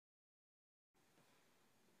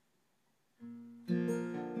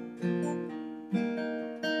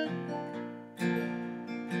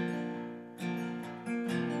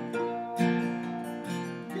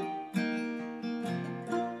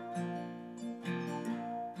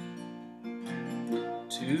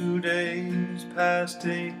2 days past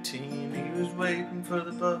 18, he was waiting for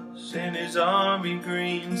the bus in his army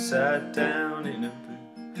green. Sat down in a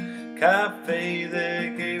blue cafe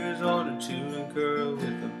there, gave his order to a girl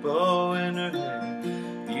with a bow in her hair.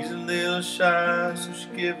 He's a little shy, so she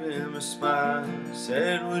gave him a smile.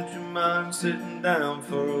 Said, would you mind sitting down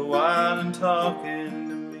for a while and talking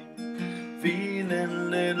to me? Feeling a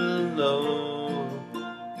little low.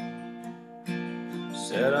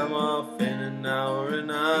 Said, I'm off in an hour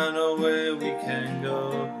and I know where we can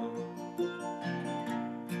go.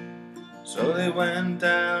 So they went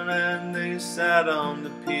down and they sat on the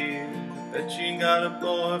pier. Bet you got a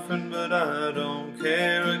boyfriend, but I don't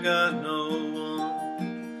care, I got no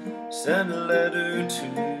one. Send a letter to.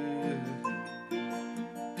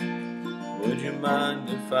 Would you mind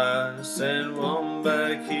if I send one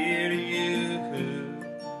back here to you?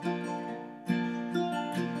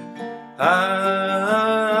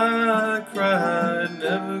 I cried,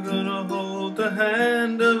 never gonna hold the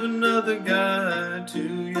hand of another guy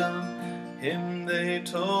too young. Him they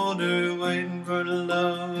told her, waiting for the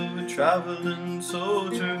love of a traveling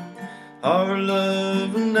soldier. Our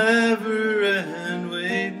love will never end,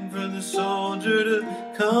 waiting for the soldier to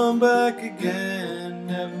come back again.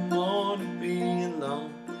 Never more to be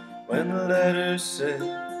alone. When the letter said,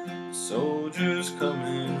 the soldier's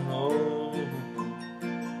coming home.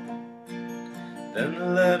 Then the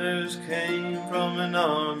letters came from an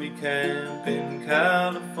army camp in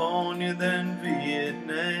California, then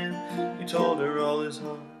Vietnam. He told her all his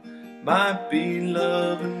heart might be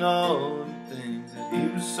love and all the things that he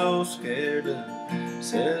was so scared of.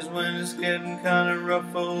 Says when it's getting kinda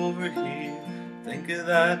rough over here, think of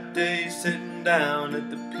that day sitting down at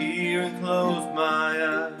the pier and close my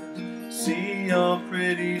eyes, see your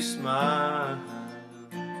pretty smile.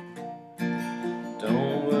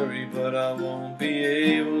 Don't worry, but I won't be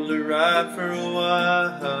able to ride for a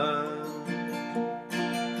while.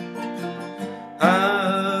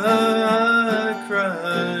 I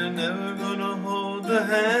cried, never gonna hold the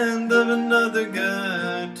hand of another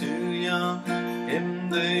guy too young. Him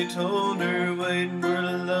they told her, waiting for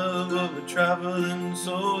the love of a traveling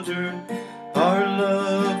soldier. Our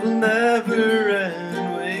love will never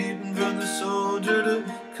end, waiting for the soldier to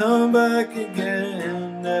come back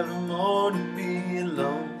again. Never more to be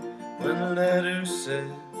alone. When the letter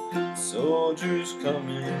said, the soldier's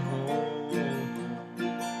coming home.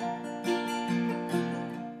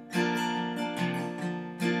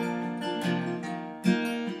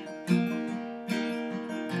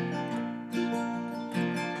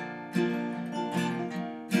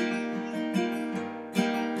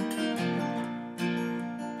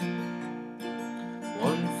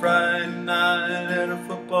 One Friday night at a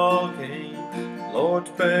football game, Lord's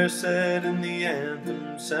Prayer said and the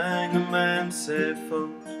anthem sang. A man said,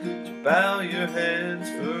 folks, to bow your heads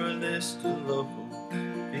for a list of local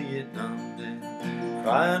Vietnam dead.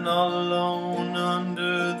 Crying all alone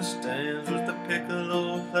under the stands was the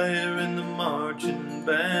piccolo player in the marching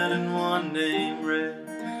band, and one name read,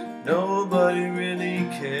 nobody really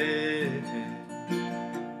cared,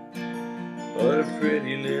 but a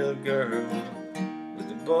pretty little girl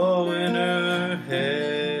with a bow in her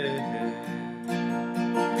head.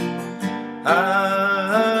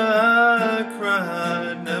 I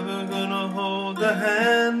cried, never gonna hold the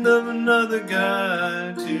hand of another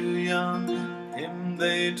guy too young. Him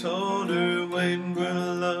they told her, waiting for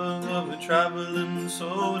the love of a traveling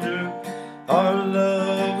soldier. Our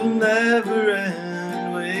love will never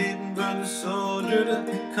end, waiting for the soldier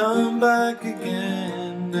to come back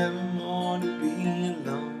again. Never more to be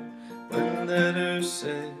alone. When the letter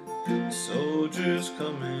said, the soldier's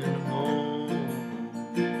coming home.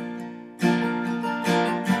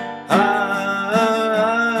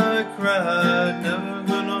 I cried, never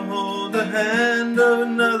gonna hold the hand of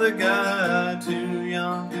another guy too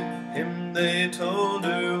young. Him they told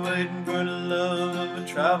her, waiting for the love of a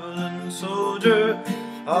traveling soldier.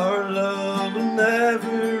 Our love will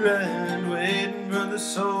never end, waiting for the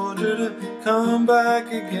soldier to come back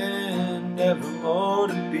again. Never more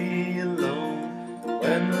to be alone.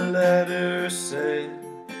 When the letter said,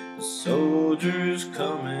 the soldier's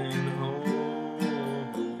coming home.